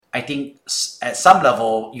think at some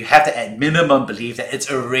level, you have to at minimum believe that it's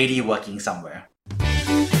already working somewhere.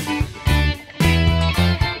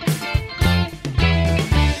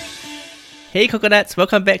 Hey Coconuts,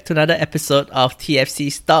 welcome back to another episode of TFC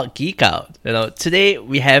Stock Geek Out. Today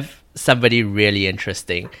we have somebody really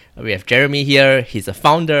interesting. We have Jeremy here. He's a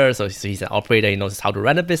founder, so he's an operator. He knows how to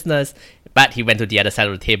run a business, but he went to the other side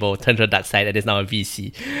of the table, turned to the dark side, and is now a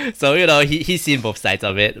VC. So he's seen both sides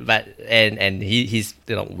of it, but and he's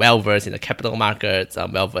well versed in the capital markets,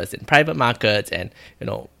 well versed in private markets, and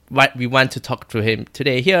what we want to talk to him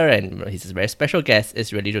today here, and he's a very special guest,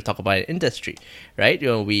 is really to talk about an industry, right?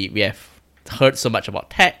 We have heard so much about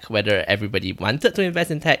tech, whether everybody wanted to invest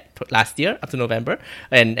in tech last year up to November,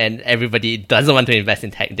 and everybody doesn't want to invest in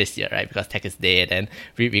tech this year, right? Because tech is dead, and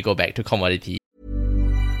we go back to commodity.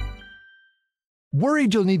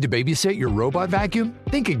 Worried you'll need to babysit your robot vacuum?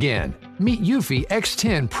 Think again. Meet Eufy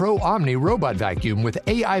X10 Pro Omni Robot Vacuum with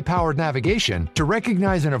AI-powered navigation to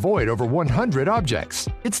recognize and avoid over 100 objects.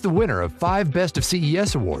 It's the winner of 5 Best of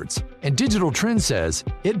CES awards. And Digital Trends says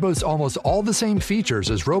it boasts almost all the same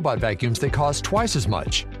features as robot vacuums that cost twice as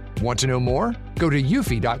much. Want to know more? Go to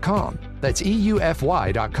eufy.com. That's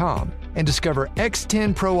EUFY.com. And discover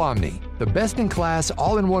X10 Pro Omni, the best-in-class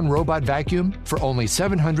all-in-one robot vacuum for only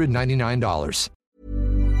 $799.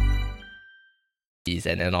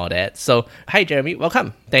 And all that. So, hi Jeremy,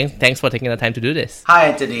 welcome. Thanks for taking the time to do this. Hi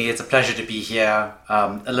Anthony, it's a pleasure to be here.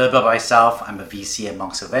 A little bit about myself. I'm a VC at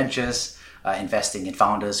Monks Hill Ventures, investing in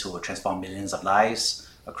founders who will transform millions of lives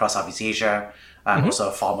across Southeast Asia. I'm also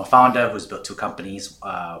a former founder who's built 2 companies.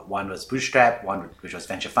 One was bootstrap, one which was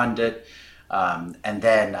venture funded. And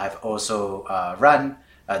then I've also run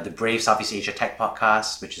the Brave Southeast Asia Tech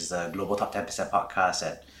Podcast, which is a global top 10% podcast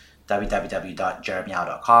at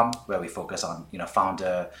www.jeremyhow.com, where we focus on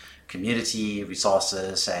founder community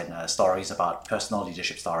resources and stories about personal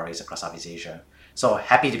leadership stories across Southeast Asia. So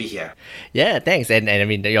happy to be here. Yeah, thanks. And I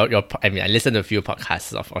mean, I listened to a few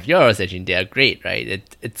podcasts of yours, and they are great, right?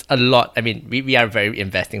 It's a lot. I mean, we are very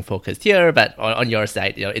investing focused here, but on your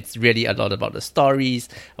side, it's really a lot about the stories,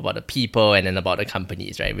 about the people, and then about the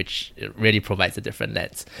companies, right? Which really provides a different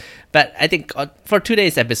lens. But I think for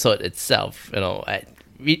today's episode itself,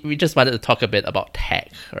 we just wanted to talk a bit about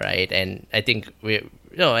tech, right? And I think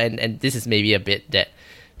and this is maybe a bit that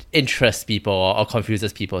interests people or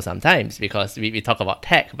confuses people sometimes, because we talk about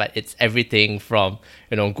tech, but it's everything from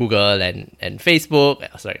Google and Facebook,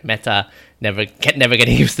 Meta, never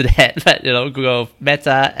getting used to that, but Google,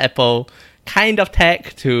 Meta, Apple, kind of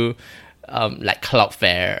tech, to like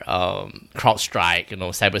Cloudflare, CrowdStrike,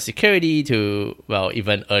 cybersecurity, to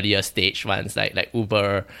even earlier stage ones like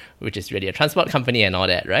Uber, which is really a transport company and all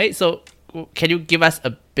that, right? So can you give us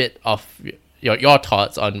a bit of your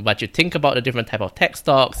thoughts on what you think about the different type of tech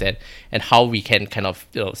stocks, and how we can kind of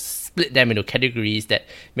split them into categories that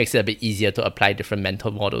makes it a bit easier to apply different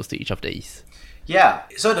mental models to each of these? Yeah.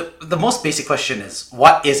 So the most basic question is,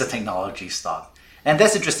 what is a technology stock? And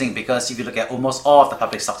that's interesting because if you look at almost all of the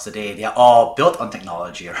public stocks today, they are all built on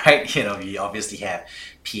technology, right? We obviously have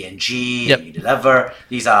P&G, Unilever.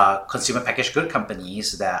 These are consumer packaged good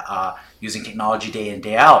companies that are using technology day in,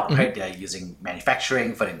 day out, right? They're using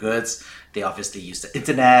manufacturing for the goods. They obviously use the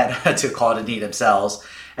internet to coordinate themselves.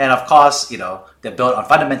 And of course, they're built on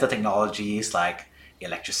fundamental technologies like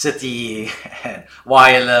electricity and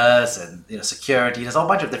wireless and security. There's a whole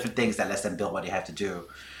bunch of different things that lets them build what they have to do.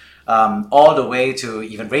 All the way to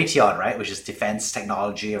even Raytheon, right, which is defense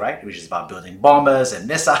technology, right, which is about building bombers and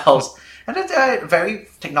missiles. And they're very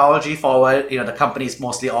technology forward. The company is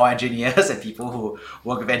mostly all engineers and people who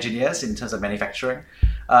work with engineers in terms of manufacturing.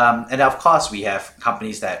 And of course, we have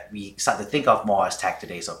companies that we start to think of more as tech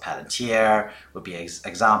today. So Palantir would be an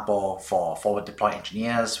example for forward deployed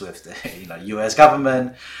engineers with the US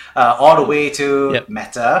government, all the way to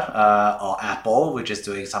Meta or Apple, which is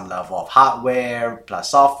doing some level of hardware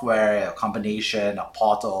plus software, a combination, a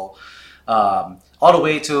portal, all the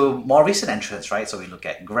way to more recent entrants, right? So we look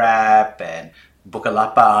at Grab and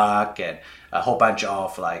Bukalapak and a whole bunch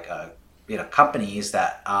of companies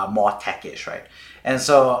that are more tech-ish, right? And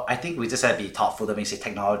so I think we just have to be thoughtful that when we say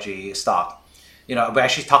technology stock, we're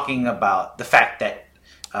actually talking about the fact that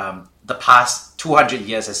the past 200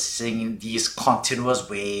 years has seen these continuous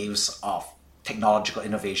waves of technological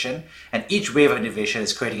innovation, and each wave of innovation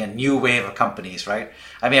is creating a new wave of companies, right?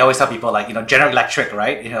 I mean, I always tell people General Electric,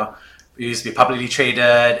 right? It used to be publicly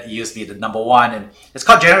traded, it used to be the number one, and it's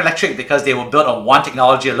called General Electric because they were built on one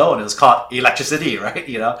technology alone. It was called electricity, right?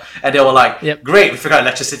 And they were like, great, we figured out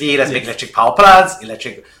electricity, let's make electric power plants,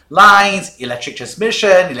 electric lines, electric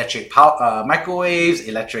transmission, electric power, microwaves,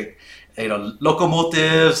 electric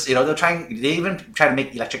locomotives. They even try to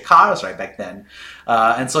make electric cars right back then.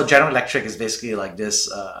 And so General Electric is basically like this.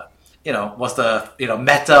 Was the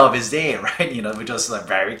meta of his day, right? Which was like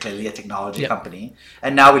very clearly a technology company,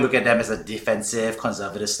 and now we look at them as a defensive,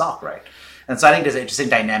 conservative stock, right? And so I think there's an interesting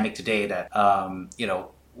dynamic today that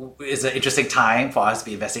is an interesting time for us to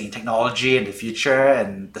be investing in technology in the future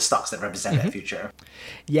and the stocks that represent that future.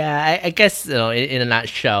 Yeah, I guess in a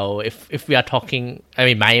nutshell, if we are talking, I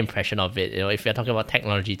mean, my impression of it, if we are talking about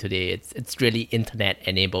technology today, it's really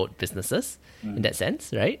internet-enabled businesses in that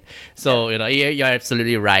sense, right? So you're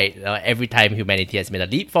absolutely right. Every time humanity has made a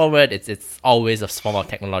leap forward, it's always a form of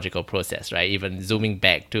technological process, right? Even zooming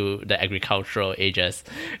back to the agricultural ages,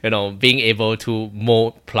 being able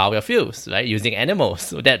to plow your fields, right, using animals.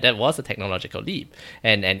 So that was a technological leap,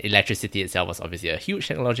 and electricity itself was obviously a huge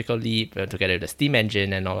technological leap, together with the steam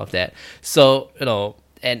engine and all of that. So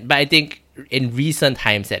but I think in recent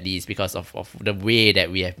times, at least, because of the way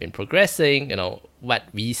that we have been progressing, what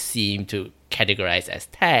we seem to categorize as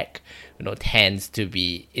tech, tends to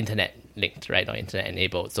be internet linked, right, or internet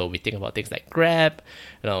enabled. So we think about things like Grab,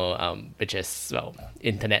 which is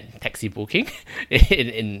internet taxi booking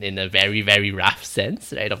in a very, very rough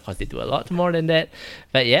sense, right? Of course, they do a lot more than that,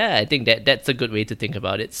 but yeah, I think that's a good way to think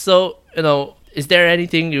about it. So is there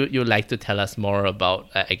anything you'd like to tell us more about,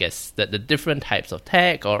 I guess, the different types of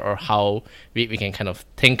tech, or how we can kind of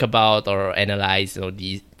think about or analyze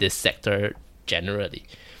this sector generally?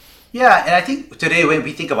 Yeah, and I think today when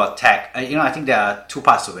we think about tech, I think there are two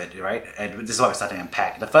parts to it, right? And this is what we're starting to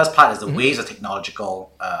unpack. The first part is the waves of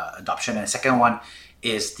technological adoption, and the second one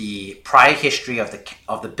is the prior history of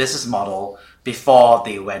the business model before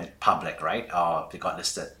they went public, right? Or they got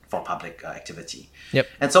listed for public activity. Yep.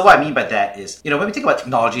 And so what I mean by that is, when we think about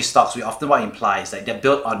technology stocks, we often what implies that they're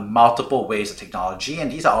built on multiple waves of technology,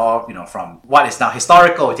 and these are all, from what is now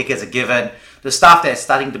historical, we take it as a given, the stuff that is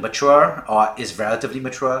starting to mature or is relatively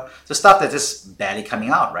mature, the stuff that's just barely coming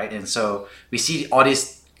out, right? And so we see all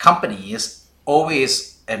these companies always,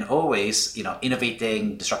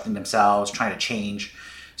 innovating, disrupting themselves, trying to change.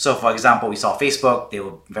 So for example, we saw Facebook, they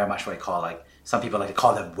were very much what I call some people like to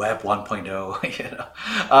call them Web 1.0, or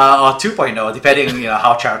 2.0, depending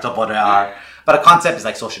how charitable they are. But the concept is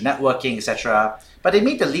like social networking, etc. But they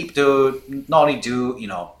made the leap to not only do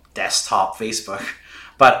desktop Facebook,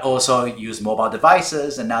 but also use mobile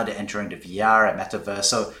devices, and now they're entering the VR and metaverse.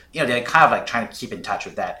 So they're kind of trying to keep in touch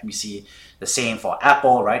with that. And we see the same for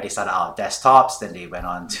Apple, right? They started out desktops, then they went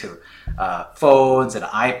on to phones and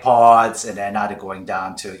iPods, and then now they're going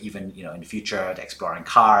down to even in the future they're exploring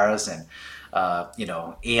cars and AR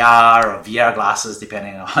or VR glasses,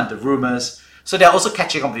 depending on the rumors. So they're also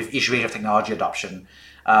catching up with each wave of technology adoption.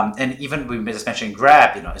 And even we just mentioned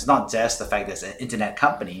Grab, it's not just the fact that it's an internet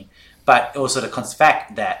company, but also the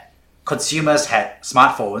fact that consumers had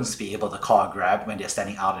smartphones to be able to call a Grab when they're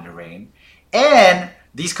standing out in the rain. And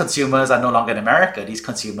these consumers are no longer in America. These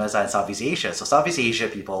consumers are in Southeast Asia. So Southeast Asia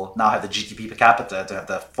people now have the GDP per capita to have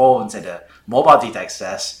the phones and the mobile data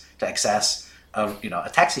access to access a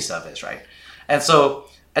taxi service, right? And so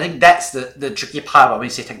I think that's the tricky part when we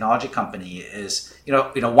say technology company is,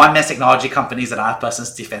 one man's technology company is another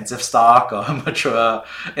person's defensive stock or mature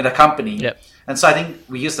in a company. Yep. And so I think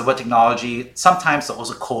we use the word technology sometimes to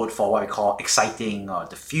also code for what we call exciting or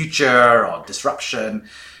the future or disruption.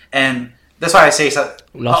 And that's why I say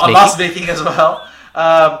loss making as well.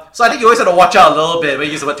 So I think you always have to watch out a little bit when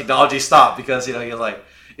you use the word technology stock, because you're like,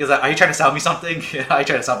 are you trying to sell me something? Are you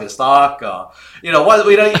trying to sell me a stock? Or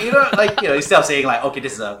instead of saying okay,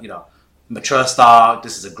 this is a mature stock,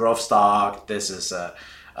 this is a growth stock, this is a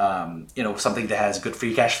something that has good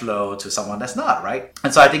free cash flow, to someone that's not, right?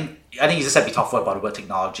 And so I think you just have to be thoughtful about the word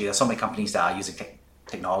technology. There's so many companies that are using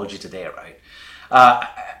technology today, right?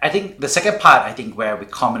 I think the second part, where we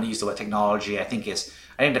commonly use the word technology, is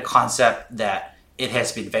the concept that it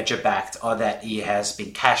has been venture backed, or that it has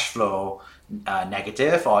been cash flow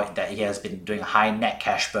negative, or that he has been doing a high net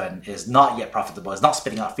cash burn, is not yet profitable, is not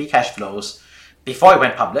spitting out free cash flows before it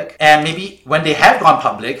went public. And maybe when they have gone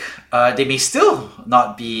public, they may still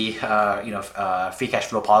not be free cash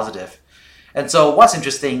flow positive. And so what's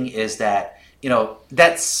interesting is that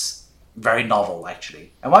that's very novel,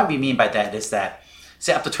 actually. And what we mean by that is that,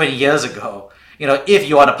 say, up to 20 years ago, if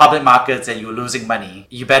you're on the public markets and you're losing money,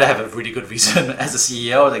 you better have a really good reason as a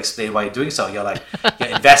CEO to explain why you're doing so. You're you're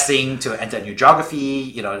investing to enter a new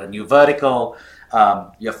geography, a new vertical,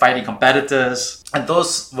 you're fighting competitors. And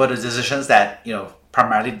those were the decisions that,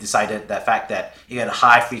 primarily decided the fact that you had a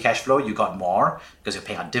high free cash flow, you got more because you're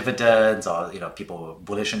paying out dividends, or, people were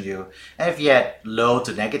bullish on you. And if you had low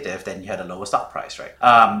to negative, then you had a lower stock price, right?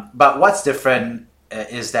 But what's different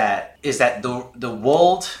is that the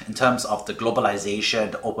world, in terms of the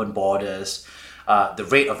globalization, the open borders, the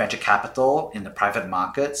rate of venture capital in the private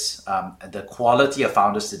markets, the quality of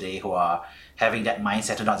founders today who are having that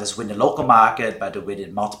mindset to not just win the local market, but to win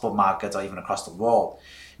in multiple markets or even across the world,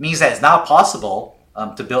 means that it's now possible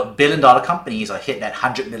to build billion-dollar companies or hit that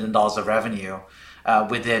 $100 million of revenue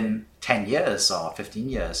within 10 years or 15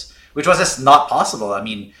 years, which was just not possible. I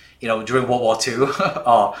mean, during World War II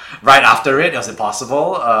or right after it was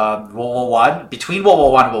impossible. World War One, between World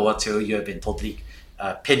War One and World War II, you have been totally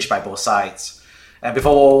pinched by both sides. And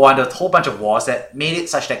before World War One, there was a whole bunch of wars that made it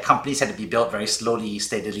such that companies had to be built very slowly,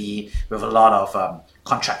 steadily, with a lot of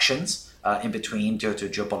contractions in between due to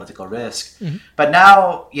geopolitical risk. Mm-hmm. But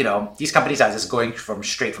now, these companies are just going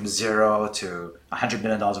straight from zero to $100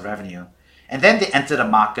 million of revenue. And then they enter the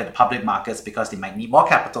market, the public markets, because they might need more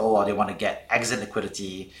capital or they want to get exit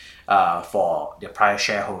liquidity for their prior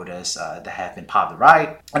shareholders that have been part of the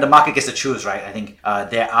ride. And the market gets to choose, right? I think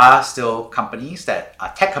there are still companies that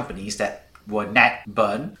are tech companies that were net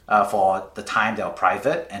burn for the time they were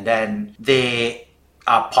private, and then they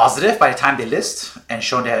are positive by the time they list and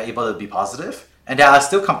shown they're able to be positive. And there are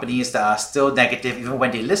still companies that are still negative even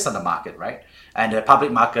when they list on the market, right? And the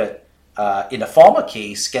public market, in the former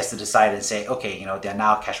case, gets to decide and say, okay, they're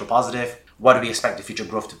now cash flow positive. What do we expect the future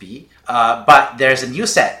growth to be? But there's a new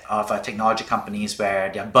set of technology companies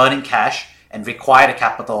where they're burning cash and require the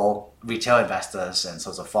capital, retail investors, and so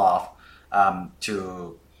on and so forth,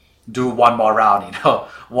 to do one more round,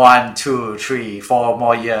 1, 2, 3, 4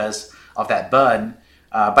 more years of that burn.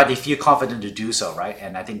 But they feel confident to do so, right?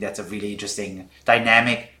 And I think that's a really interesting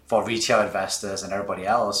dynamic for retail investors and everybody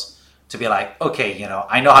else to be like, okay,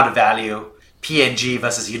 I know how to value P&G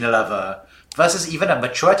versus Unilever versus even a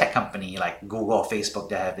mature tech company like Google or Facebook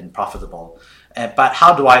that have been profitable. But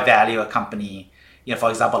how do I value a company, for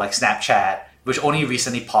example, like Snapchat, which only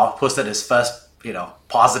recently posted its first,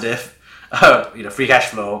 positive free cash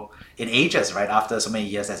flow in ages, right? After so many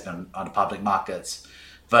years that's been on the public markets,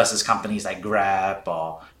 versus companies like Grab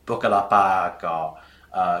or Bukalapak or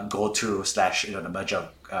GoTo / the merger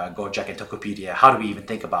of Gojek and Tokopedia. How do we even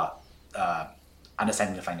think about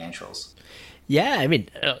understanding the financials? Yeah, I mean,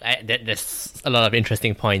 there's a lot of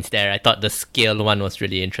interesting points there. I thought the scale one was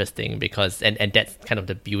really interesting because, and that's kind of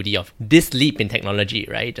the beauty of this leap in technology,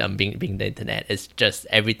 right? Being the internet, is just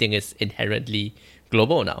everything is inherently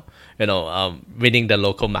global now. Winning the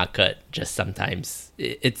local market just sometimes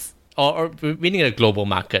it's or winning a global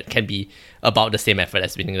market can be about the same effort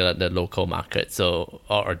as winning the local market. So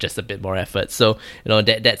or just a bit more effort. So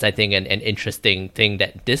that's I think an interesting thing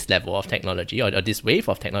that this level of technology or this wave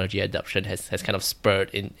of technology adoption has kind of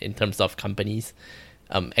spurred in terms of companies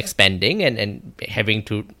expanding and having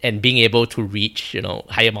to and being able to reach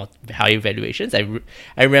higher valuations. I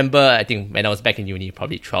remember, I think when I was back in uni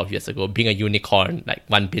probably 12 years ago, being a unicorn, like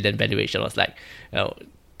 1 billion valuation was like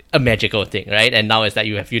a magical thing, right? And now it's like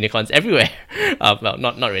you have unicorns everywhere. Well,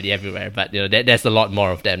 not really everywhere, but there's a lot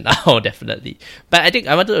more of them now, definitely. But I think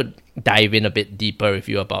I want to dive in a bit deeper with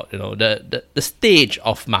you about the stage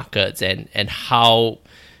of markets and how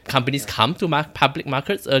companies come to public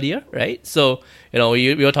markets earlier, right? So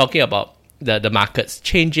we were talking about the markets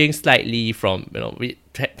changing slightly from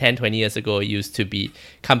 10-20 years ago. It used to be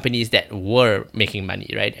companies that were making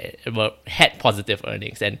money, right? Had positive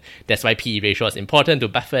earnings, and that's why PE ratio was important to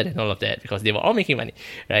Buffett and all of that, because they were all making money,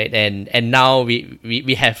 right? And now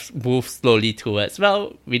we have moved slowly towards,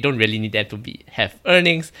 well, we don't really need them to have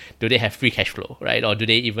earnings. Do they have free cash flow, right? Or do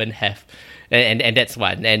they even have and that's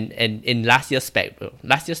one. And in last year's spec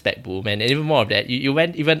boom, and even more of that, you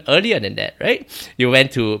went even earlier than that, right? You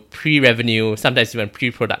went to pre-revenue, sometimes even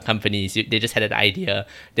pre-product companies. They just had an idea,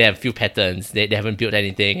 they have a few patents, they haven't built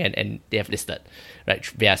anything, and they have listed, right,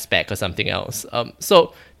 via spec or something else.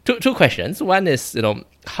 So two questions. One is,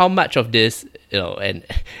 how much of this, and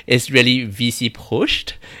is really VC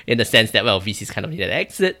pushed in the sense that, well, VCs kind of need an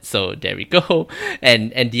exit, so there we go.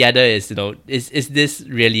 And the other is, is this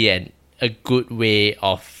really a good way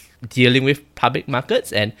of dealing with public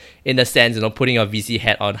markets? And in a sense, putting your VC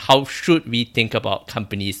hat on, how should we think about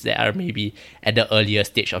companies that are maybe at the earlier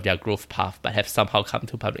stage of their growth path but have somehow come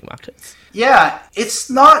to public markets? Yeah,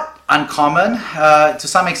 it's not uncommon to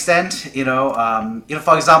some extent.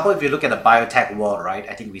 For example, if you look at the biotech world, right,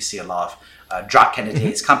 I think we see a lot of drug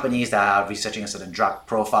candidates, companies that are researching a certain drug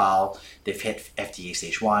profile. They've hit FDA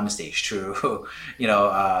stage 1, stage 2,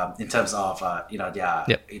 in terms of, their,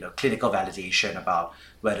 clinical validation about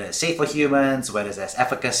whether it's safe for humans, whether there's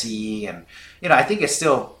efficacy. And, I think it's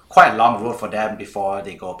still quite a long road for them before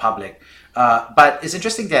they go public. But it's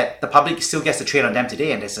interesting that the public still gets to trade on them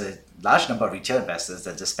today, and there's a large number of retail investors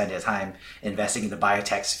that just spend their time investing in the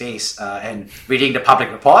biotech space and reading the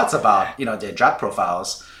public reports about their drug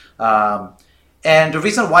profiles. And the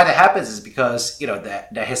reason why that happens is because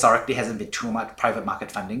there historically hasn't been too much private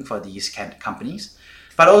market funding for these companies.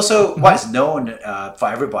 But also, what is known for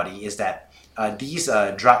everybody is that these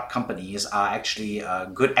drug companies are actually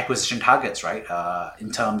good acquisition targets, right?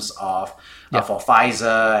 In terms of for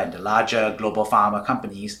Pfizer and the larger global pharma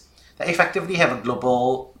companies that effectively have a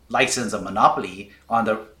global license or monopoly on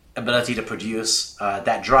the ability to produce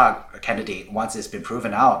that drug candidate once it's been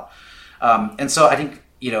proven out. And so I think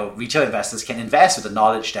retail investors can invest with the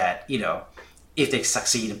knowledge that if they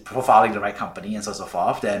succeed in profiling the right company and so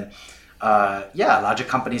forth, then larger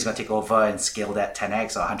companies going to take over and scale that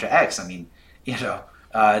 10x or 100x. I mean,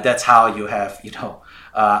 that's how you have,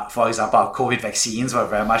 for example, our COVID vaccines were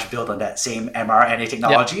very much built on that same mRNA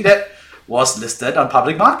technology that was listed on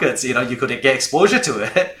public markets. You could get exposure to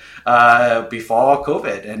it before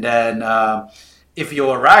COVID. And then if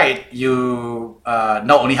you're right, you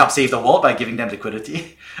not only help save the world by giving them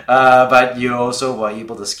liquidity, but you also were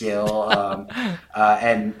able to scale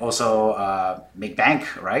and also make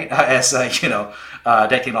bank, right? As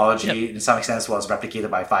that technology in some extent was replicated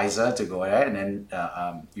by Pfizer to go there, and then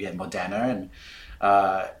we had Moderna, and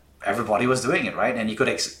everybody was doing it, right? And you could,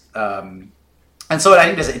 and so I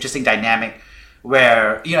think there's an interesting dynamic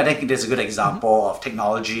where I think there's a good example of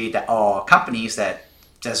technology that or companies that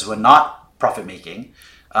just were not profit making,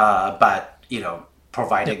 but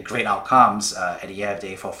provided great outcomes at the end of the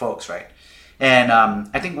day for folks, right? And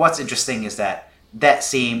I think what's interesting is that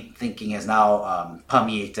same thinking has now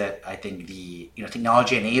permeated, I think, the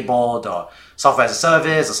technology enabled or software as a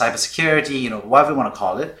service or cybersecurity, whatever you want to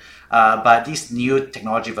call it. But these new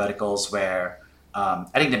technology verticals where I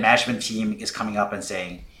think the management team is coming up and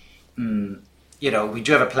saying, we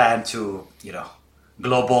do have a plan to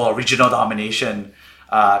global or regional domination.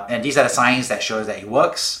 And these are the signs that shows that it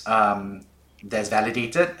works, that's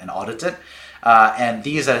validated and audited. And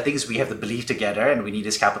these are the things we have to believe together, and we need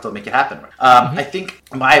this capital to make it happen. I think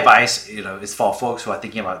my advice, is for folks who are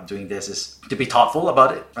thinking about doing this is to be thoughtful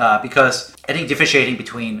about it, because I think differentiating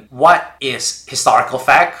between what is historical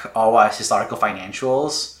fact or what is historical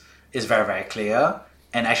financials is very, very clear,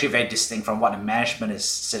 and actually very distinct from what the management is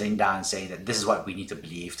sitting down and saying that this is what we need to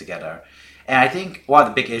believe together. And I think one of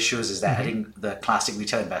the big issues is that I think the classic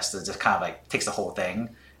retail investor just kind of like takes the whole thing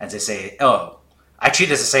and they say, oh, I treat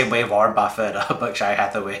this the same way Warren Buffett or Berkshire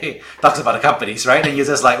Hathaway talks about the companies, right? And you're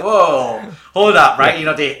just like, whoa, hold up, right?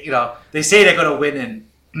 They say they're going to win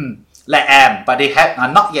in LATAM, but they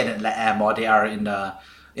are not yet in LATAM, or they are in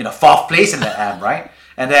the fourth place in LATAM, right?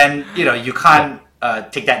 And then you can't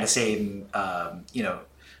take that in the same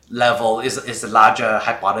level. Is the larger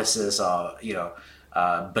hypothesis or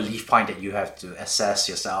belief point that you have to assess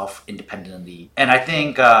yourself independently. And I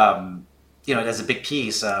think there's a big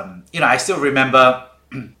piece. I still remember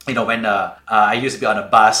when I used to be on a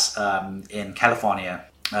bus in California,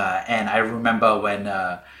 and I remember when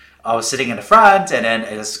I was sitting in the front, and then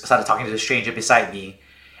I just started talking to the stranger beside me,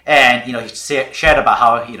 and he shared about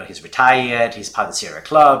how he's retired, he's part of the Sierra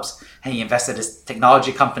Clubs, and he invested in this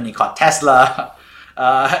technology company called Tesla.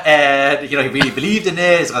 And he really believed in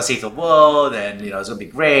it. It's going to save the world, and it's going to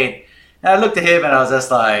be great. And I looked at him, and I was just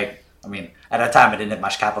like, at that time I didn't have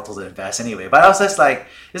much capital to invest anyway. But I was just like,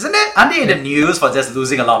 aren't they in the news for just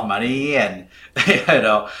losing a lot of money and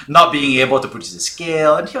not being able to produce a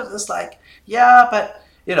scale? And he was just like, yeah, but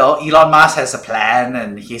Elon Musk has a plan,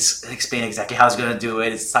 and he's explained exactly how he's going to do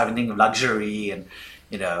it. It's something of luxury, and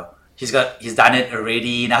he's done it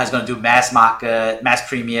already. Now he's going to do mass market, mass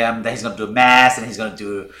premium. Then he's going to do mass, and he's going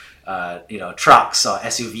to do trucks or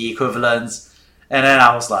SUV equivalents. And then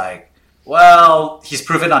I was like, well, he's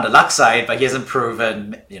proven on the lux side, but he hasn't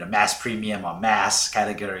proven mass premium or mass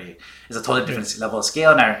category. It's a totally different level of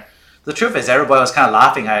scale. Now the truth is, everybody was kind of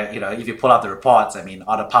laughing. If you pull out the reports,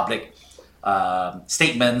 all the public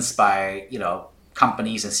statements by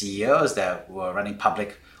companies and CEOs that were running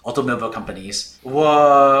public automobile companies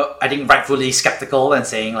were, I think, rightfully skeptical and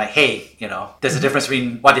saying like, hey, there's a difference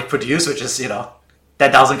between what they produce, which is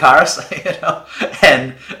 10,000 cars,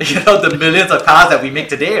 and the millions of cars that we make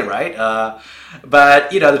today, right? But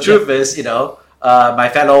the truth is, my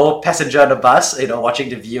fellow passenger on the bus, watching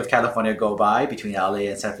the view of California go by between LA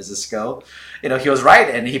and San Francisco, he was right,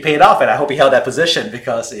 and he paid off, and I hope he held that position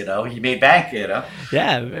because he made bank.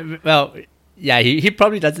 Yeah, well. Yeah, he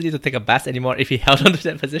probably doesn't need to take a bus anymore if he held on to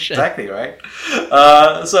that position. Exactly, right?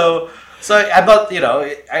 So So I'm not,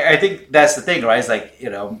 I think that's the thing, right? It's like,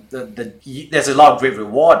 there's a lot of great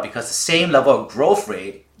reward because the same level of growth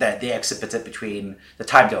rate that they exhibited between the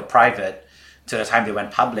time they were private to the time they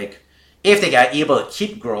went public, if they are able to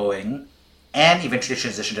keep growing and eventually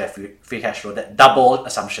transition to that free cash flow, that double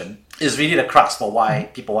assumption is really the crux for why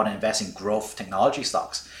people want to invest in growth technology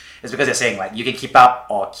stocks. It's because they're saying like you can keep up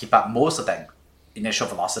most of that initial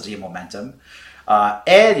velocity and momentum,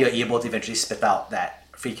 and you're able to eventually spit out that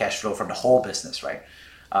free cash flow from the whole business, right?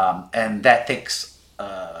 And that takes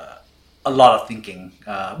a lot of thinking,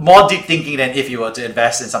 more deep thinking than if you were to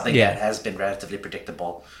invest in something that has been relatively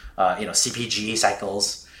predictable, CPG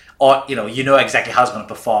cycles, or you know exactly how it's going to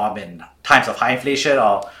perform in times of high inflation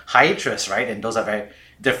or high interest, right? And those are very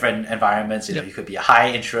different environments. You could be a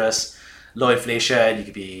high interest, low inflation. You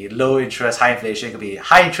could be low interest, high inflation. It could be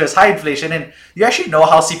high interest, high inflation, and you actually know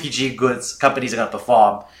how CPG goods companies are going to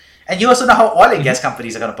perform. And you also know how oil and gas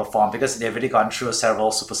companies are going to perform because they've really gone through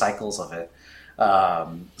several super cycles of it.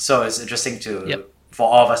 So it's interesting for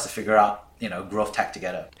all of us to figure out, growth tech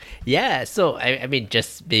together. Yeah. So I mean,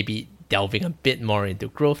 just maybe delving a bit more into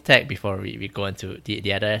growth tech before we go into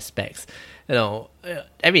the other aspects.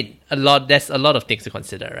 I mean, there's a lot of things to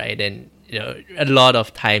consider, right? And a lot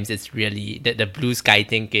of times it's really the blue sky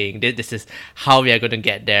thinking. This is how we are going to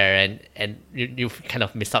get there, and you kind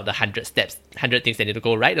of miss out the 100 steps, 100 things that need to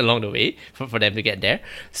go right along the way for them to get there.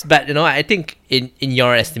 But I think in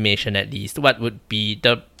your estimation at least, what would be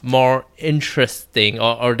the more interesting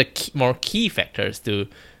or the more key factors to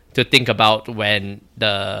think about when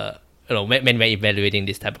when we're evaluating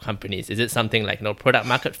these type of companies? Is it something like product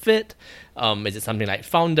market fit? Is it something like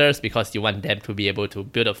founders, because you want them to be able to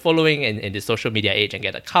build a following in the social media age and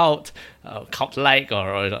get a cult like,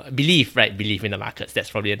 or belief in the markets? That's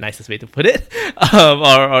probably the nicest way to put it.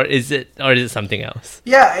 Or is it something else?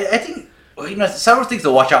 Yeah, I think several things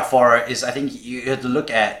to watch out for is, I think you have to look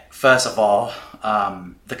at, first of all,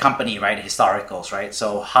 the company, right? The historicals, right?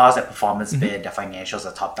 So how's their performance been, their financials,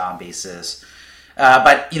 a top-down basis.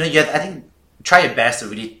 But you have, I think, try your best to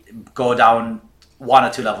really go down 1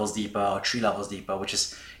 or 2 levels deeper or 3 levels deeper, which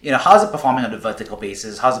is how's it performing on a vertical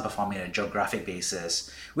basis, how's it performing on a geographic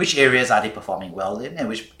basis, which areas are they performing well in, and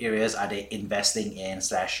which areas are they investing in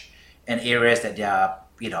 / and areas that they are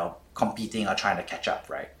competing or trying to catch up,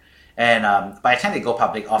 right? And by the time they go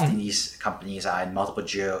public, often these companies are in multiple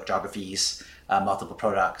geographies, multiple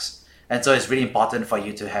products, and so it's really important for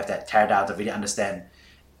you to have that tear down to really understand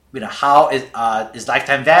how is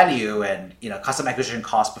lifetime value and customer acquisition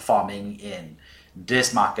cost performing in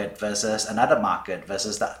this market versus another market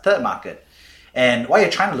versus the third market. And what you're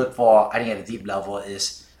trying to look for, I think, at a deep level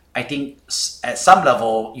is, I think at some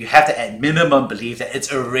level you have to at minimum believe that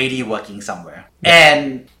it's already working somewhere,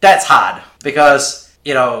 and that's hard because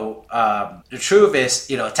the truth is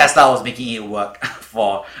Tesla was making it work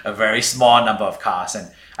for a very small number of cars,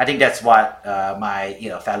 and I think that's what my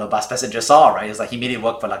fellow bus passenger saw, right? It's like he made it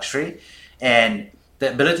work for luxury, and the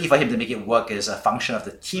ability for him to make it work is a function of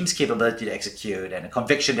the team's capability to execute and a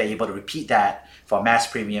conviction that you're able to repeat that for mass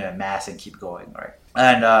premium and mass and keep going, right?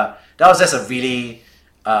 And that was just a really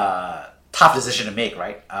tough decision to make,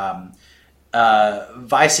 right?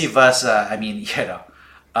 Vice versa, I mean,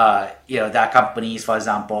 there are companies, for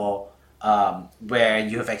example, where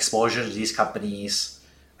you have exposure to these companies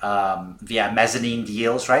via mezzanine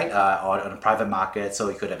deals, right? Or on a private market, so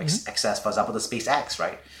you could have access, for example, to SpaceX,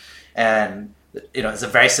 right? And it's a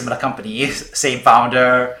very similar company, same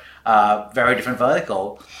founder, very different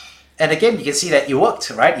vertical. And again, you can see that it worked,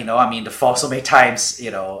 right? For so many times,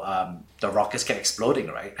 the rockets kept exploding,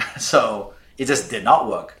 right? So it just did not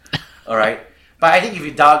work, all right? But I think if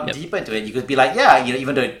you dug deeper into it, you could be like,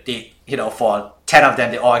 even though they, for 10 of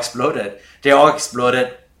them, they all exploded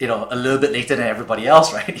a little bit later than everybody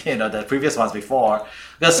else, right? The previous ones before,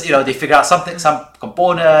 because they figure out some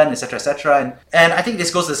component, etc. And I think this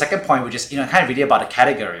goes to the second point, which is kind of really about the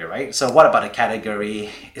category, right? So what about the category?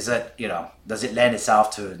 Is it does it lend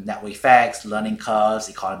itself to network effects, learning curves,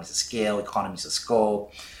 economies of scale, economies of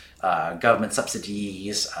scope, government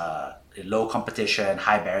subsidies, low competition,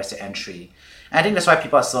 high barriers to entry? And I think that's why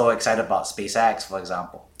people are so excited about SpaceX, for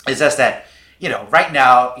example. It's just that right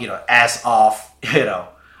now, as of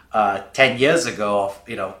 10 years ago,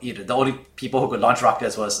 the only people who could launch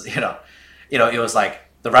rockets was, it was like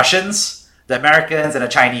the Russians, the Americans, and the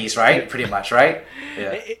Chinese, right? Pretty much, right?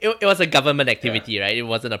 Yeah. It was a government activity, right? It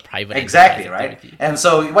wasn't a private exactly, right? Activity. And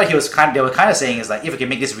so what they were kind of saying is like, if we can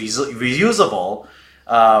make this reusable,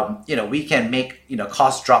 we can make,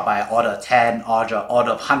 costs drop by order of 10, order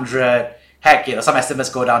of 100. Heck, some estimates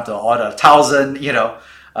go down to order of 1,000,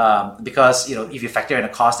 because if you factor in the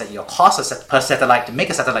cost that your cost per satellite to make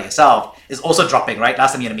a satellite yourself is also dropping, right?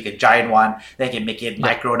 Last time you had to make a giant one, then you can make it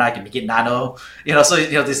micro, now you can make it nano. Your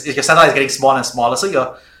satellite is getting smaller and smaller.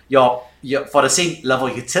 So your for the same level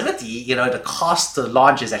of utility, the cost to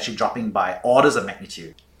launch is actually dropping by orders of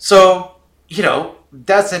magnitude. So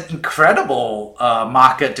that's an incredible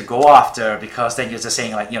market to go after, because then you're just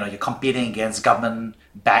saying you're competing against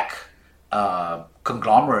government-backed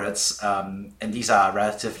conglomerates, and these are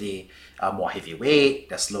relatively more heavyweight,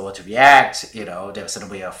 they're slower to react, they have a certain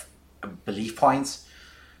way of belief points.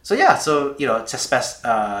 So SpaceX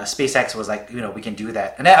was like, we can do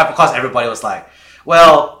that. And then of course everybody was like,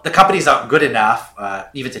 well, the companies aren't good enough,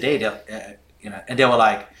 even today, and they were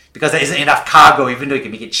like, because there isn't enough cargo, even though you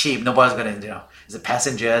can make it cheap, nobody's going to, is it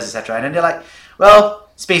passengers, etc. And then they're like, well,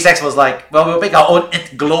 SpaceX was like, well, we'll make our own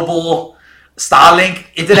global Starlink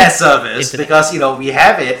internet service because, we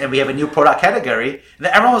have it and we have a new product category. And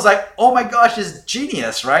then everyone was like, oh my gosh, it's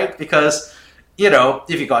genius, right? Because,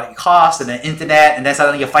 if you got cost and then internet, and then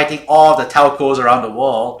suddenly you're fighting all the telcos around the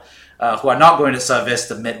world who are not going to service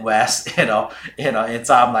the Midwest, in some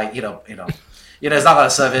it's not going to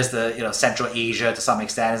service the Central Asia to some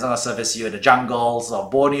extent. It's not going to service you in the jungles or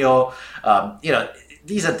Borneo.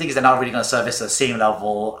 These are things that are not really going to service the same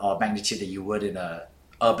level or magnitude that you would in a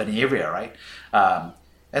urban area, right?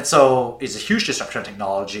 And so it's a huge disruption of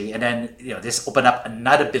technology. And then this opened up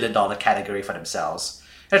another $1 billion category for themselves.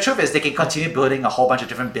 And the truth is they can continue building a whole bunch of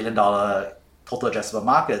different $1 billion total addressable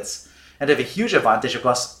markets, and they have a huge advantage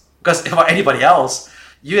because for anybody else,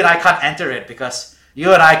 you and I can't enter it because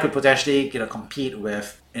you and I could potentially compete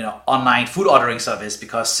with online food ordering service,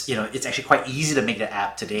 because it's actually quite easy to make the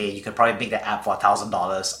app today. You could probably make the app for $1,000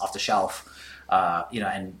 off the shelf,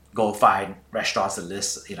 and go find restaurants to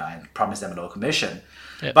list, and promise them a low commission.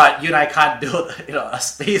 Yep. But you and I can't build a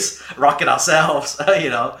space rocket ourselves,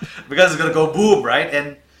 because it's gonna go boom,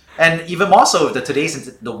 right? And even more so,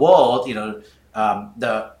 today's the world,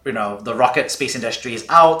 the rocket space industry is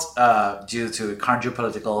out due to current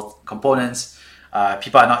geopolitical components.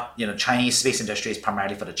 People are not, Chinese space industry is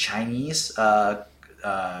primarily for the Chinese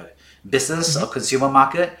business or consumer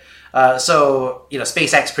market. So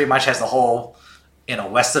SpaceX pretty much has the whole,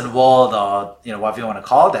 Western world, or, whatever you want to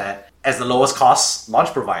call that, as the lowest cost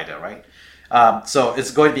launch provider, right? So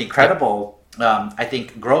it's going to be incredible, I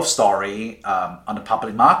think, growth story on the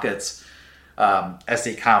public markets as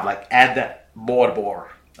they kind of add that more and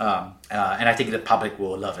more. And I think the public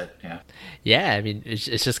will love it. Yeah. Yeah, I mean, it's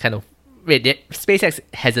just kind of. Wait, SpaceX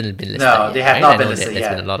hasn't been listed No, yet, they have right? not been listed yet.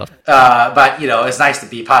 There's been a lot of... but, it's nice to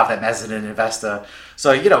be part of that mezzanine investor.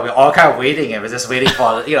 So, we're all kind of waiting, and we're just waiting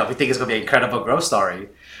for, we think it's going to be an incredible growth story.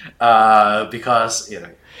 Because,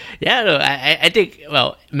 Yeah, no, I think,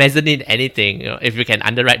 mezzanine anything, if you can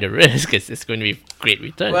underwrite the risk, it's going to be great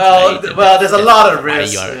returns. Well, right? Well, there's a lot of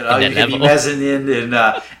risk. You can be mezzanine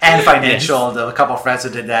and financial. Yes. There were a couple of friends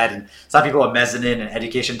who did that, and some people were mezzanine and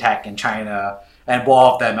education tech in China. And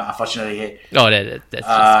more of them, unfortunately, that's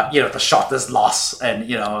the shortest loss, and then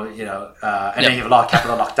you have a lot of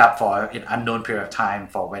capital locked up for an unknown period of time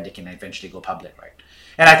for when they can eventually go public, right?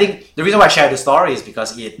 And I think the reason why I share this story is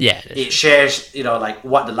because it shares,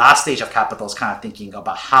 what the last stage of capital is kind of thinking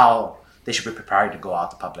about how they should be preparing to go out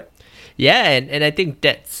to public. Yeah, and I think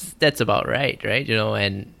that's about right?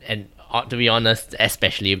 And to be honest,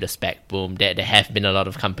 especially with the SPAC boom, there have been a lot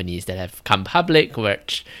of companies that have come public,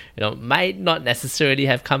 which might not necessarily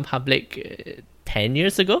have come public 10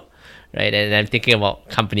 years ago, right? And I'm thinking about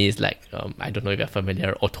companies like I don't know if you're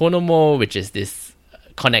familiar, Autonomo, which is this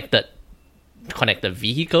connected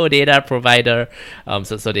vehicle data provider.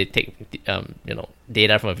 So they take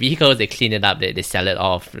data from vehicles, they clean it up, they sell it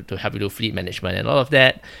off to help you do fleet management and all of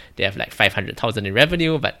that. They have $500,000 in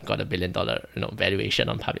revenue, but got $1 billion valuation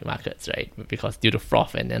on public markets, right? Because due to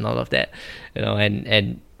froth and all of that,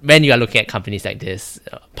 and when you are looking at companies like this,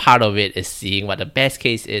 part of it is seeing what the best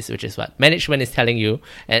case is, which is what management is telling you,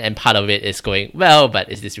 and part of it is going, well, but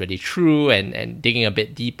is this really true? And digging a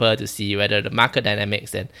bit deeper to see whether the market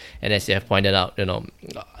dynamics and as you have pointed out,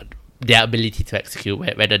 their ability to execute,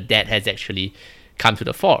 whether that has actually come to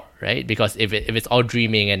the fore, right? Because if it's all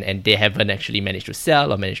dreaming and they haven't actually managed to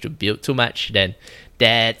sell or managed to build too much, then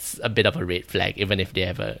that's a bit of a red flag, even if they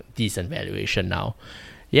have a decent valuation now.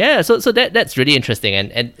 Yeah, so that's really interesting,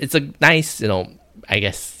 and it's a nice, I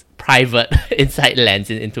guess, private inside lens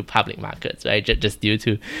into public markets, right? Just due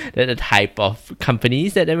to the type of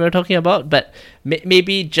companies that we're talking about, but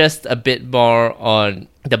maybe just a bit more on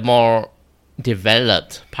the more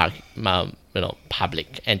developed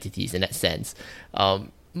public entities in that sense,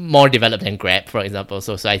 more developed than Grab, for example.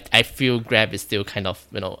 So I feel Grab is still kind of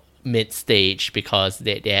mid stage because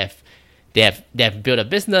they have built a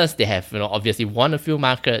business. They have obviously won a few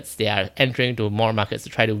markets. They are entering to more markets to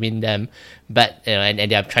try to win them, but and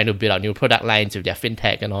they are trying to build out new product lines with their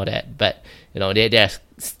fintech and all that. But they're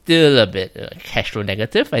still a bit cash flow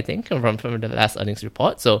negative, I think, from the last earnings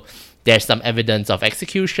report. So there's some evidence of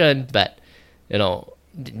execution, but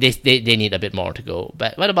they need a bit more to go.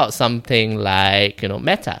 But what about something like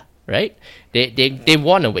Meta? Right, they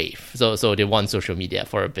won a wave, so they won social media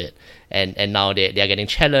for a bit, and now they are getting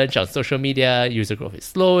challenged on social media. User growth is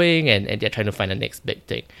slowing, and they're trying to find the next big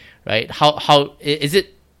thing, right? How is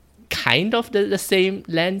it kind of the same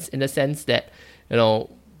lens in the sense that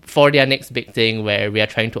for their next big thing where we are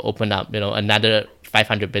trying to open up another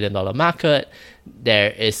 $500 billion market,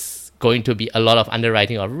 there is going to be a lot of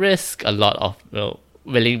underwriting of risk, a lot of a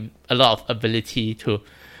lot of ability to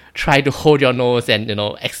try to hold your nose and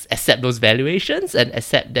accept those valuations and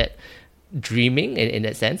accept that dreaming in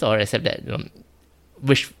that sense, or accept that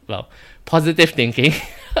positive thinking,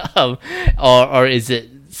 or is it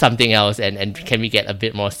something else? And can we get a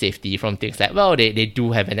bit more safety from things like they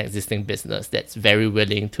do have an existing business that's very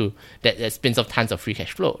willing to that spins off tons of free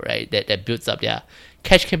cash flow, right? That builds up their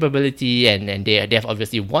cash capability, and they have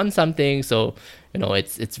obviously won something, so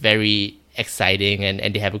it's very exciting,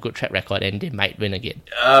 and they have a good track record, and they might win again.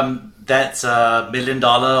 That's a $1 million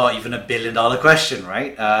or even $1 billion question,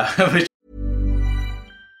 right?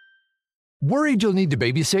 Worried you'll need to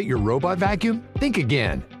babysit your robot vacuum? Think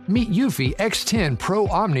again. Meet Eufy X10 Pro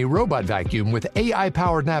Omni Robot Vacuum with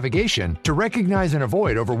AI-powered navigation to recognize and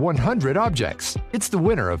avoid over 100 objects. It's the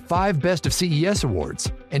winner of 5 Best of CES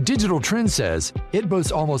awards. And Digital Trends says it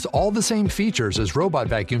boasts almost all the same features as robot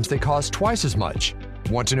vacuums that cost twice as much.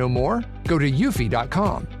 Want to know more? Go to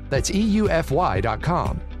eufy.com. That's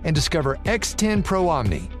EUFY.com. And discover X10 Pro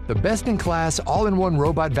Omni, the best-in-class all-in-one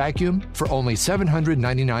robot vacuum for only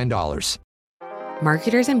 $799.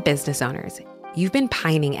 Marketers and business owners, you've been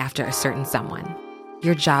pining after a certain someone.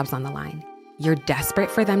 Your job's on the line. You're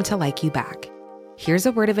desperate for them to like you back. Here's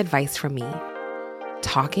a word of advice from me.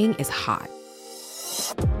 Talking is hot.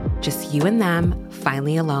 Just you and them,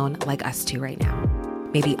 finally alone like us two right now.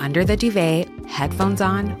 Maybe under the duvet, headphones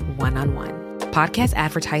on, one-on-one. Podcast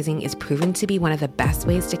advertising is proven to be one of the best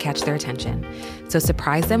ways to catch their attention. So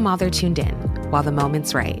surprise them while they're tuned in, while the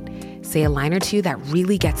moment's right. Say a line or two that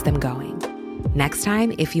really gets them going. Next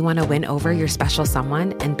time, if you want to win over your special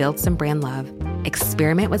someone and build some brand love,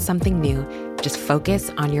 experiment with something new. Just focus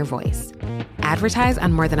on your voice. Advertise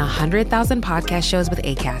on more than 100,000 podcast shows with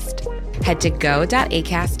Acast. Head to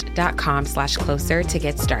go.acast.com/closer to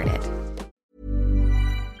get started.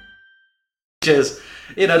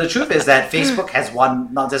 The truth is that Facebook has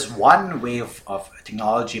not just one wave of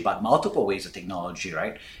technology, but multiple waves of technology,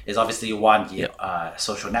 right? There's obviously one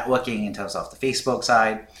social networking in terms of the Facebook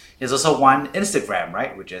side. There's also one Instagram,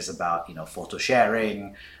 right, which is about photo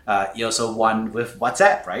sharing. You also one with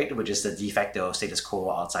WhatsApp, right, which is the de facto status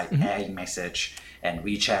quo outside iMessage and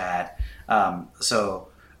WeChat.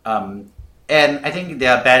 And I think they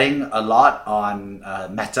are betting a lot on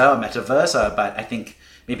Meta or Metaverse, but I think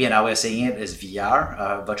maybe another way of saying it is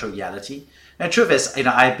VR, virtual reality. And the truth is,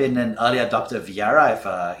 I've been an early adopter of VR. I've,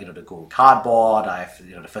 the Google Cardboard. I've,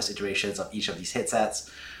 the first iterations of each of these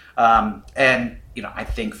headsets. And, I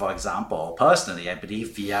think, for example, personally, I believe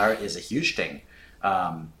VR is a huge thing.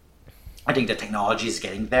 I think the technology is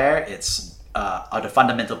getting there. It's on the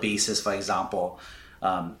fundamental basis, for example,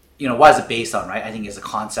 what is it based on, right? I think it's a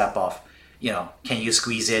concept of, can you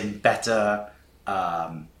squeeze in better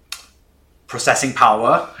processing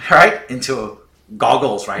power, right, into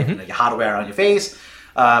goggles, right, like hardware on your face,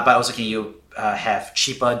 but also can you have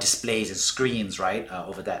cheaper displays and screens, right,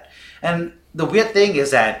 over that. And the weird thing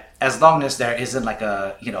is that as long as there isn't like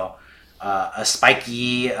a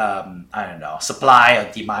spiky supply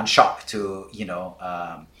or demand shock to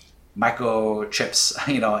microchips,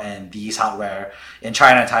 and these hardware in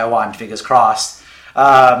China and Taiwan, fingers crossed.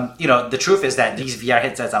 The truth is that these VR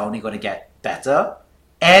headsets are only going to get better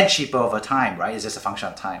and cheaper over time, right? It's just a function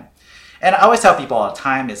of time. And I always tell people all the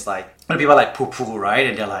time, it's like, when people like poo-poo, right?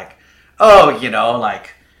 And they're like, VR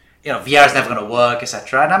is never going to work,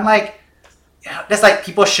 etc. And I'm like, there's like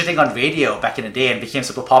people shitting on radio back in the day and became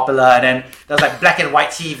super popular. And then there's like black and white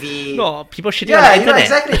TV. No, people shitting on the internet.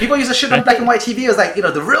 Exactly. People used to shit on black and white TV. It was like,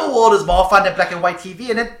 the real world is more fun than black and white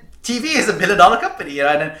TV. And then TV is $1 billion company,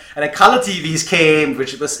 and then color TVs came,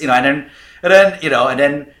 which was, and then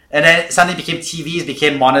suddenly TVs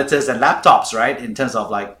became monitors and laptops, right? In terms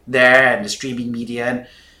of like and the streaming media, and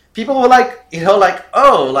people were like,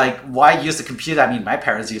 why use the computer? I mean, my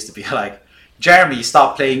parents used to be like, Jeremy,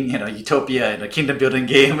 stop playing, Utopia and a kingdom building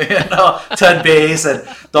game, turn-based, and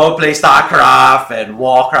don't play StarCraft and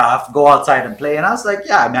Warcraft. Go outside and play. And I was like,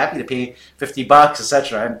 yeah, I'm happy to pay $50,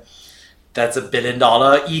 etc. And that's $1 billion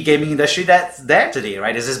e-gaming industry that's there today,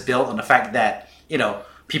 right? Is this built on the fact that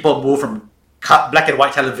people move from black and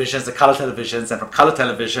white televisions to color televisions, and from color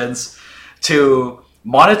televisions to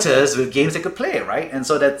monitors with games they could play, right? And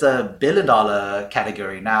so that's a $1 billion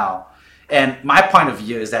category now. And my point of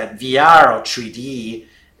view is that VR or 3D,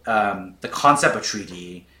 the concept of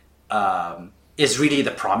 3D, is really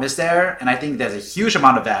the promise there. And I think there's a huge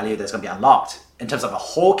amount of value that's going to be unlocked in terms of a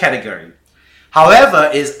whole category. However,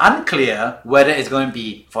 it's unclear whether it's going to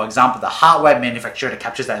be, for example, the hardware manufacturer that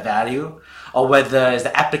captures that value, or whether it's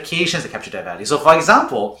the applications that capture that value. So, for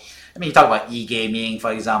example, you talk about e-gaming,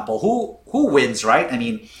 for example, who wins, right?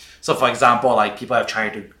 So for example, like people have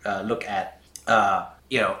tried to look at,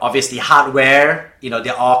 obviously hardware,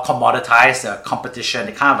 they're all commoditized, competition,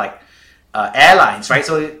 they're kind of like airlines, right?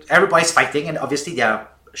 So everybody's fighting, and obviously they are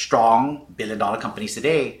strong $1 billion companies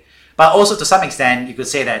today. But also to some extent, you could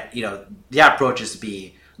say that, their approach is to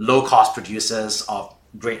be low-cost producers of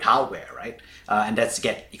great hardware, right? And that's to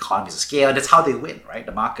get economies of scale, and that's how they win, right?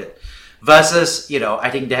 The market. Versus,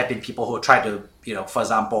 I think there have been people who try to, for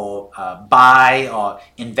example, buy or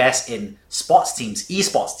invest in sports teams,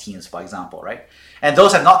 esports teams, for example, right? And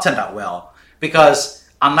those have not turned out well because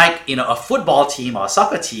unlike, a football team or a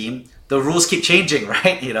soccer team, the rules keep changing,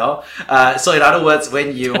 right? So in other words,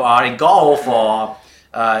 when you are in golf or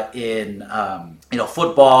in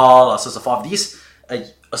football or so forth, these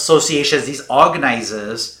associations, these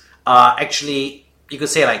organizers are actually, you could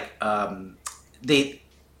say like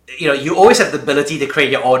you always have the ability to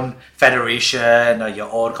create your own federation or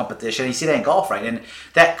your own competition. You see that in golf, right? And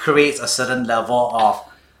that creates a certain level of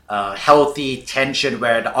healthy tension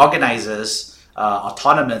where the organizers or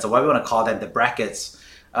tournaments or whatever you want to call them, the brackets,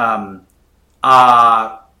 are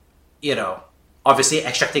obviously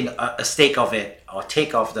extracting a stake of it or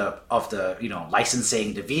take of the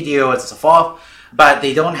licensing the video and so forth, but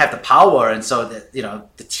they don't have the power, and so that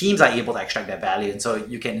the teams are able to extract that value, and so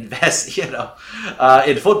you can invest in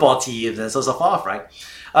football teams and so forth, right?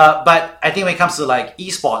 But I think when it comes to like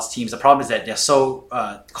esports teams, the problem is that they're so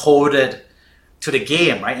coded to the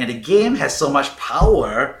game, right? And the game has so much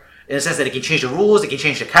power in the sense that they can change the rules, they can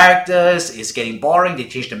change the characters, it's getting boring, they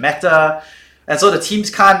change the meta, and so the teams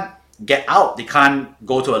can't get out. They can't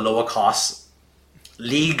go to a lower cost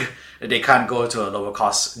league, they can't go to a lower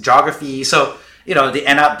cost geography, so they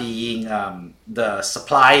end up being the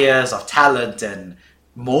suppliers of talent and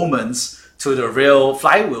moments to the real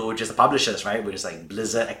flywheel, which is the publishers, right? Which is like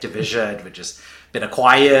Blizzard, Activision, which has been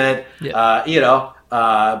acquired,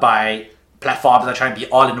 by platforms that are trying to be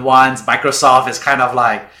all-in-ones. Microsoft is kind of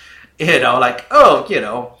like,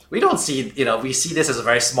 we don't see, we see this as a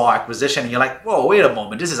very small acquisition. And you're like, whoa, wait a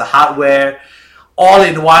moment. This is a hardware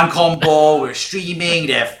all-in-one combo. We're streaming.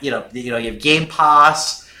 They have, you have Game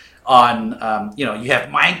Pass on, you have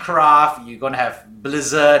Minecraft. You're going to have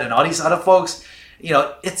Blizzard and all these other folks.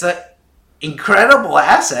 It's an incredible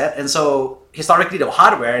asset. And so historically they were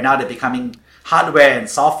hardware, and now they're becoming hardware and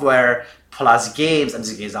software plus games. I'm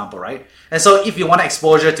just an example, right? And so if you want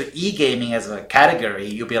exposure to e-gaming as a category,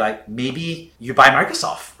 you'll be like, maybe you buy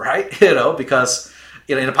Microsoft, right? Because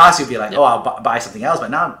in the past you'd be like, I'll buy something else, but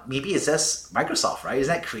now maybe it's just Microsoft, right?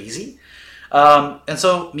 Isn't that crazy? And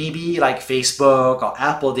so maybe like Facebook or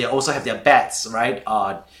Apple, they also have their bets, right,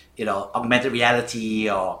 on augmented reality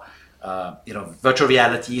or virtual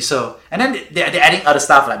reality. So, and then they're adding other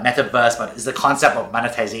stuff like metaverse, but it's the concept of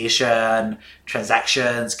monetization,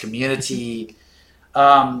 transactions, community.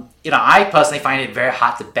 I personally find it very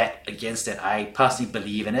hard to bet against it. I personally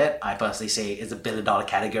believe in it. I personally say it's $1 billion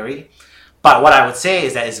category. But what I would say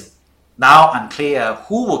is that it's now unclear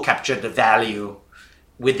who will capture the value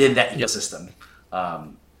within that ecosystem.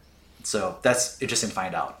 So that's interesting to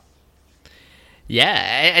find out.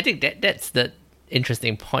 Yeah, I think that's the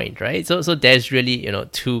interesting point, right? So there's really,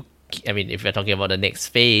 two, I mean, if we're talking about the next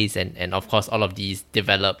phase, and of course all of these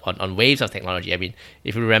develop on waves of technology. I mean,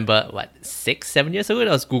 if you remember, 6-7 years ago, it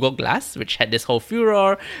was Google Glass, which had this whole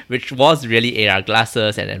furor, which was really AR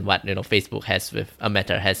glasses, and what Facebook has with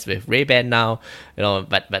Meta has with Ray-Ban now,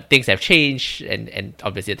 but things have changed, and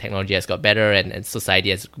obviously the technology has got better, and society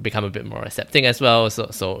has become a bit more accepting as well.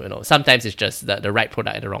 So sometimes it's just the right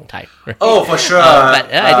product at the wrong time. Right? Oh, for sure.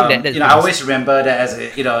 But I think that's I always remember that as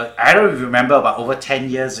I don't remember about over 10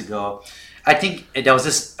 years ago. I think there was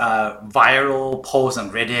this viral post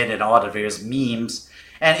on Reddit and all the various memes,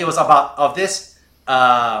 and it was of this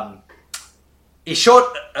it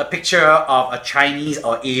showed a picture of a Chinese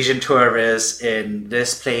or Asian tourist in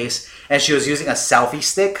this place, and she was using a selfie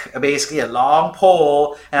stick, basically a long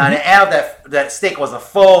pole, and on the end of that stick was a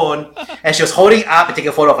phone, and she was holding it up and taking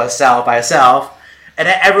a photo of herself by herself. And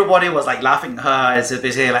then everybody was like laughing at her and so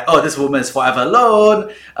basically like, oh, this woman is forever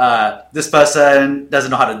alone. This person doesn't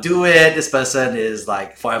know how to do it. This person is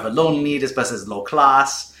like forever lonely. This person is low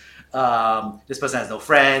class. This person has no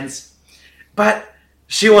friends. But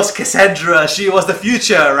she was Cassandra. She was the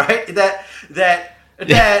future, right? That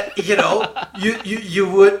you know, you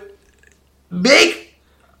would make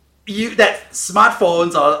that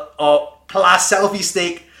smartphones or plus selfie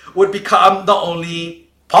stick would become not only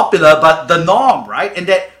popular but the norm, right? And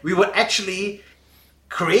that we would actually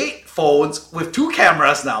create phones with two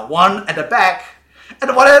cameras now, one at the back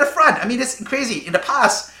and one at the front. I mean, it's crazy. In the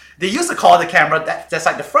past, they used to call the camera that's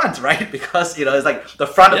like the front, right? Because, you know, it's like the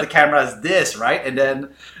front of the camera is this, right? And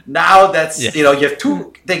then now that's, you know, you have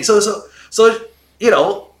two things. So, you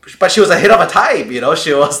know, but she was ahead of her time, you know,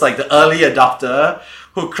 she was like the early adopter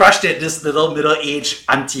who crushed it. This little middle-aged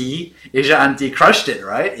Asian auntie crushed it,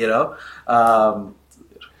 right? You know,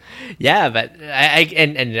 yeah, but I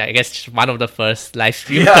guess one of the first live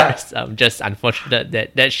streamers. Just unfortunate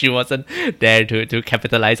that she wasn't there to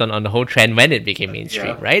capitalize on the whole trend when it became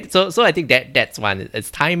mainstream, right? So I think that's one.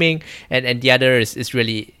 It's timing, and the other is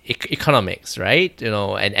really economics, right? You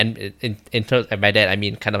know, and in terms, and by that I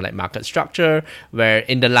mean kind of like market structure, where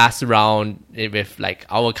in the last round with like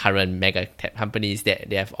our current mega tech companies, they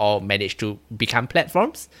have all managed to become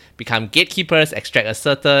platforms, become gatekeepers, extract a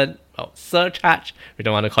certain surcharge, we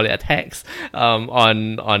don't want to call it a tax,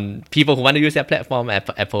 on people who want to use their platform,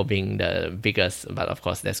 Apple being the biggest, but of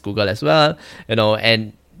course there's Google as well, you know,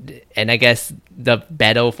 and I guess the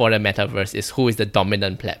battle for the metaverse is who is the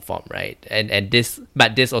dominant platform, right? And this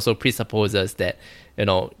also presupposes that, you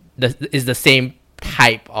know, is the same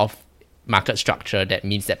type of market structure that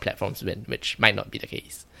means that platforms win, which might not be the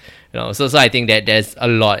case, you know. So I think that there's a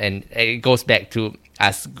lot, and it goes back to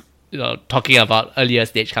us, you know, talking about earlier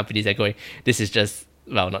stage companies and going, this is just,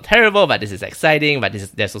 well, not terrible, but this is exciting, but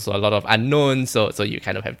there's also a lot of unknowns, so you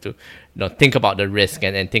kind of have to, you know, think about the risk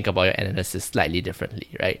and think about your analysis slightly differently,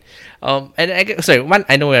 right?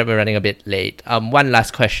 I know we're running a bit late. One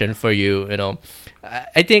last question for you. You know,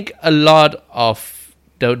 I think a lot of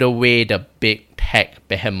the way the big tech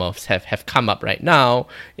behemoths have come up right now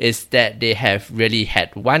is that they have really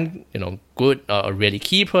had one, you know, good or really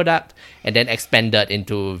key product, and then expanded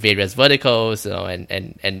into various verticals, you know,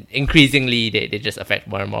 and increasingly they just affect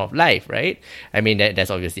more and more of life, right? I mean,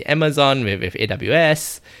 there's obviously Amazon with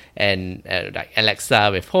AWS, and like Alexa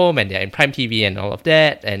with Home, and they're in Prime TV and all of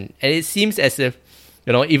that, and it seems as if,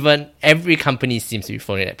 you know, even every company seems to be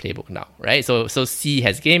following that playbook now, right? So C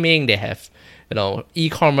has gaming, they have, you know,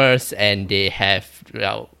 e-commerce, and they have,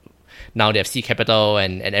 well, now they have C Capital,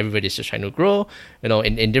 and everybody's just trying to grow, you know,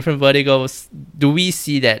 in different verticals. Do we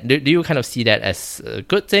see that? Do you kind of see that as a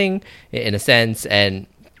good thing in a sense? And,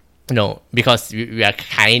 you know, because we are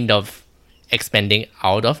kind of expanding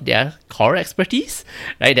out of their core expertise,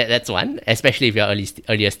 right? That's one, especially if you're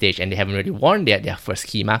earlier stage and they haven't really won their first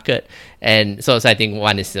key market. And so I think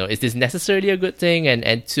one is, you know, is this necessarily a good thing?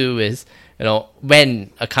 And two is, you know,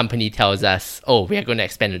 when a company tells us, oh, we are going to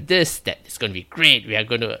expand to this, that it's going to be great, we are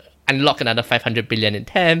going to unlock another 500 billion in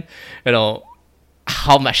TAM, you know,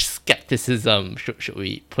 how much skepticism should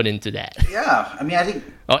we put into that? Yeah, I mean, I think,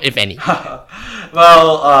 or if any.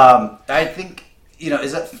 Well, I think, you know,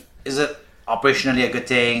 is it operationally a good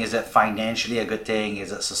thing? Is it financially a good thing?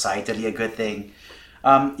 Is it societally a good thing?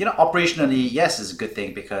 You know, operationally, yes, it's a good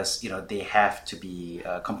thing because, you know, they have to be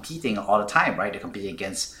competing all the time, right? They're competing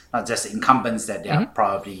against not just the incumbents that they are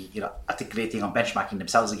probably, you know, articulating or benchmarking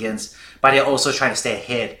themselves against, but they're also trying to stay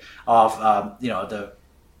ahead of, you know,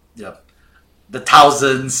 the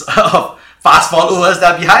thousands of fast followers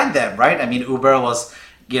that are behind them, right? I mean, Uber was,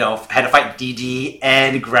 you know, had to fight Didi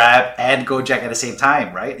and Grab and Gojek at the same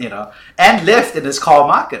time, right? You know, and Lyft in this core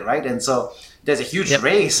market, right? And so there's a huge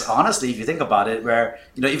race, honestly, if you think about it, where,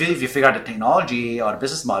 you know, even if you figure out the technology or the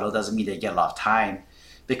business model, doesn't mean they get a lot of time,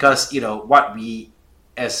 because, you know, what we,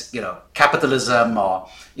 as, you know, capitalism or,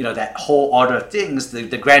 you know, that whole order of things,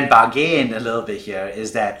 the grand bargain a little bit here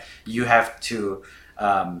is that you have to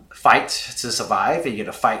fight to survive, and you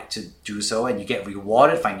have to fight to do so, and you get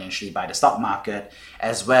rewarded financially by the stock market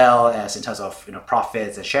as well as in terms of, you know,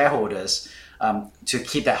 profits and shareholders, to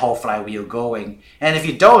keep that whole flywheel going. And if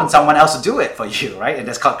you don't, someone else will do it for you, right? And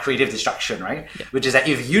that's called creative destruction, right? Yeah. Which is that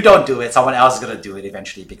if you don't do it, someone else is going to do it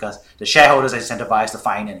eventually, because the shareholders are incentivized to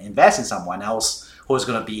find and invest in someone else who's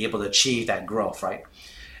going to be able to achieve that growth, right?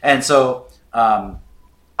 And so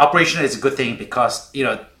operational is a good thing because,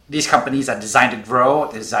 these companies are designed to grow,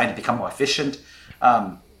 they're designed to become more efficient.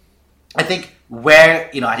 I think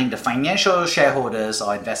I think the financial shareholders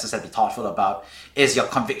or investors have to be thoughtful about is your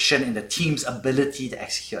conviction in the team's ability to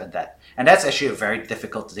execute on that. And that's actually a very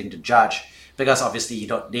difficult thing to judge because obviously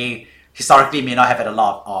they historically may not have had a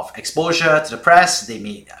lot of exposure to the press. They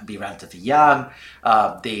may be relatively young.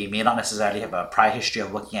 They may not necessarily have a prior history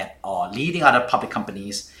of working at or leading other public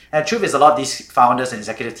companies. And the truth is a lot of these founders and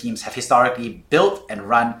executive teams have historically built and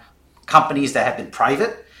run companies that have been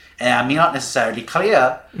private and are not necessarily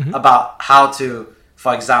clear about how to,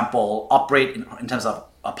 for example, operate in terms of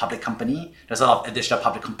a public company. There's a lot of additional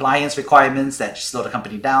public compliance requirements that slow the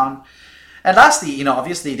company down. And lastly,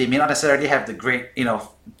 obviously they may not necessarily have the great,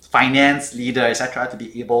 finance leader, etc., to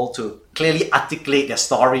be able to clearly articulate their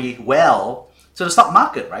story well to the stock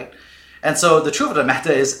market, right? And so the truth of the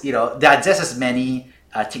matter is, there are just as many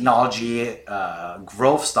technology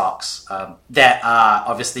growth stocks that are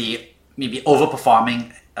obviously maybe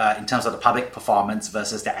overperforming in terms of the public performance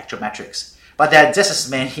versus their actual metrics. But there are just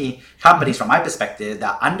as many companies, from my perspective,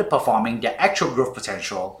 that are underperforming their actual growth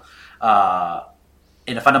potential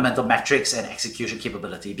in the fundamental metrics and execution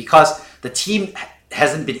capability because the team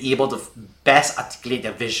hasn't been able to best articulate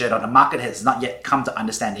their vision, or the market has not yet come to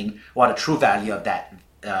understanding what the true value of that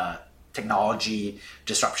technology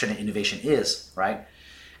disruption and innovation is, right?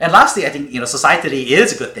 And lastly, I think, societally it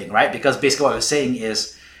is a good thing, right? Because basically what we're saying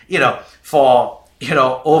is, for,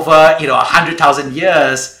 over, 100,000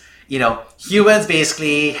 years, humans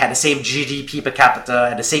basically had the same GDP per capita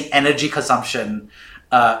and the same energy consumption.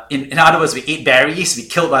 In other words, we ate berries, we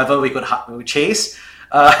killed whatever we could chase.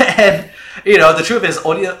 And, the truth is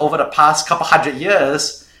only over the past couple hundred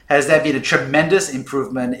years has there been a tremendous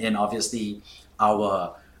improvement in obviously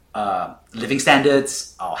our living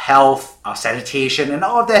standards, our health, our sanitation, and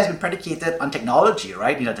all of that has been predicated on technology,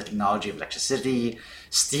 right? The technology of electricity,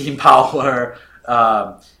 steam power,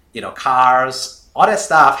 cars, all that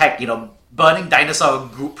stuff. Heck, burning dinosaur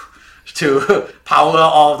goop to power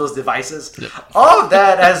all of those devices. Yep. All of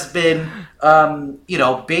that has been,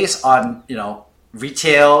 based on,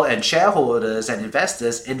 retail and shareholders and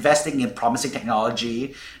investors investing in promising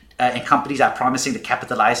technology and companies are promising to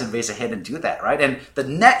capitalize and raise ahead and do that, right? And the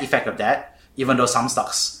net effect of that, even though some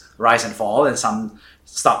stocks rise and fall and some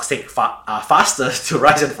stocks take faster to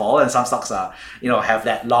rise and fall and some stocks are, have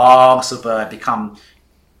that long super become,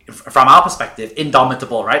 from our perspective,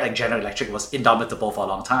 indomitable, right? Like General Electric was indomitable for a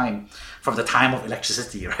long time, from the time of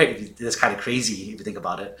electricity, right? It's kind of crazy if you think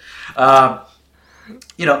about it.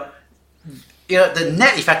 The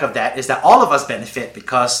net effect of that is that all of us benefit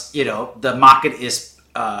because, the market is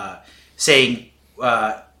saying,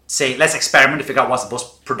 let's experiment to figure out what's the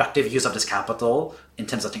most productive use of this capital in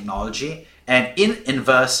terms of technology. And in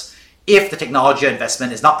inverse, if the technology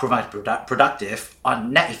investment is not proven productive,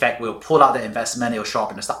 on net effect, we'll pull out the investment, it will show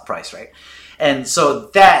up in the stock price, right? And so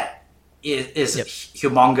that is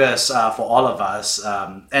humongous for all of us.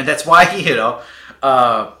 And that's why,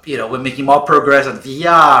 we're making more progress on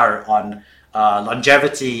VR, on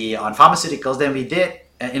longevity, on pharmaceuticals than we did.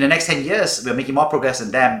 In the next 10 years, we're making more progress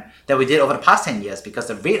in them than we did over the past 10 years because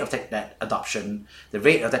the rate of that adoption, the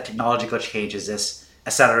rate of that technological change is just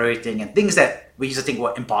accelerating, and things that we used to think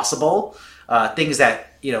were impossible, things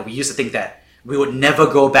that, we used to think that we would never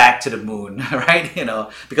go back to the moon, right?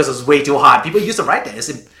 Because it was way too hard. People used to write that.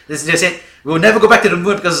 They said, we will never go back to the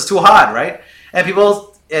moon because it's too hard, right?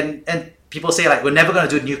 And people say like, we're never going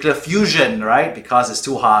to do nuclear fusion, right? Because it's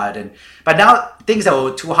too hard. But now things that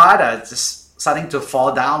were too hard are just starting to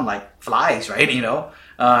fall down like flies, right?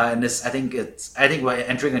 And this, I think we're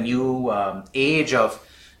entering a new age of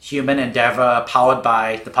human endeavor powered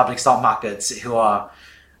by the public stock markets who are,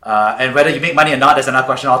 and whether you make money or not, that's another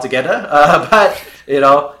question altogether. But,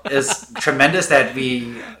 it's tremendous that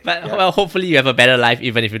we... Well, hopefully you have a better life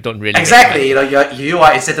even if you don't really... Exactly. You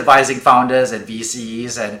are incentivizing founders and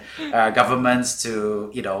VCs and governments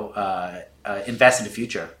to, invest in the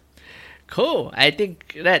future. Cool. I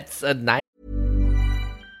think that's a nice...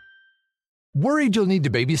 Worried you'll need to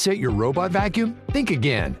babysit your robot vacuum? Think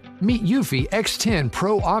again. Meet Eufy X10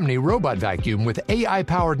 Pro Omni Robot Vacuum with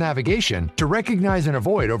AI-powered navigation to recognize and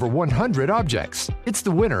avoid over 100 objects. It's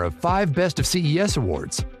the winner of 5 Best of CES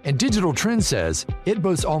awards. And Digital Trends says it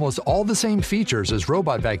boasts almost all the same features as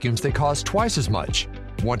robot vacuums that cost twice as much.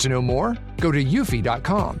 Want to know more? Go to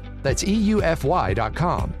eufy.com. That's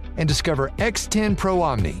EUFY.com. And discover X10 Pro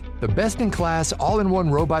Omni, the best-in-class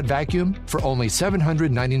all-in-one robot vacuum for only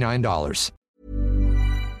 $799.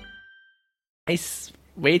 Nice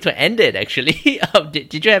way to end it, actually.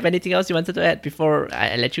 Did you have anything else you wanted to add before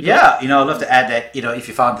I let you go? Yeah, I'd love to add that, if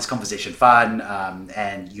you found this conversation fun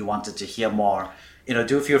and you wanted to hear more,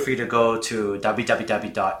 do feel free to go to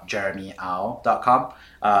www.jeremyau.com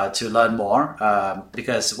to learn more,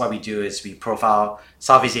 because what we do is we profile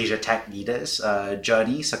Southeast Asia tech leaders'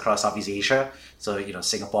 journeys across Southeast Asia. So,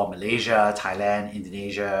 Singapore, Malaysia, Thailand,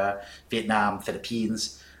 Indonesia, Vietnam,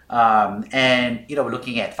 Philippines. And, we're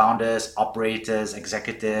looking at founders, operators,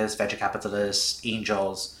 executives, venture capitalists,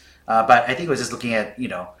 angels. But I think we're just looking at,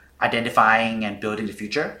 identifying and building the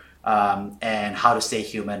future and how to stay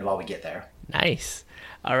human while we get there. Nice.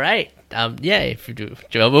 All right. If you do,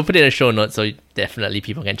 we'll put it in the show notes so definitely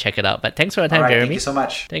people can check it out. But thanks for your time, Jeremy. Thank you so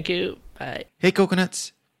much. Thank you. Bye. Hey,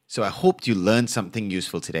 Coconuts. So I hoped you learned something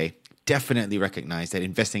useful today. Definitely recognize that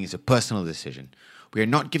investing is a personal decision. We are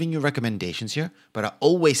not giving you recommendations here, but are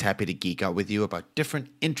always happy to geek out with you about different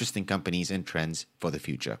interesting companies and trends for the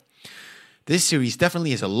future. This series definitely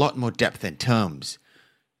has a lot more depth and terms,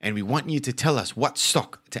 and we want you to tell us what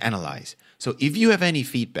stock to analyze. So if you have any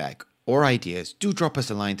feedback or ideas, do drop us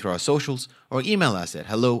a line through our socials or email us at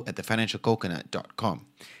hello@thefinancialcoconut.com.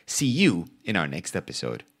 See you in our next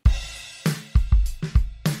episode.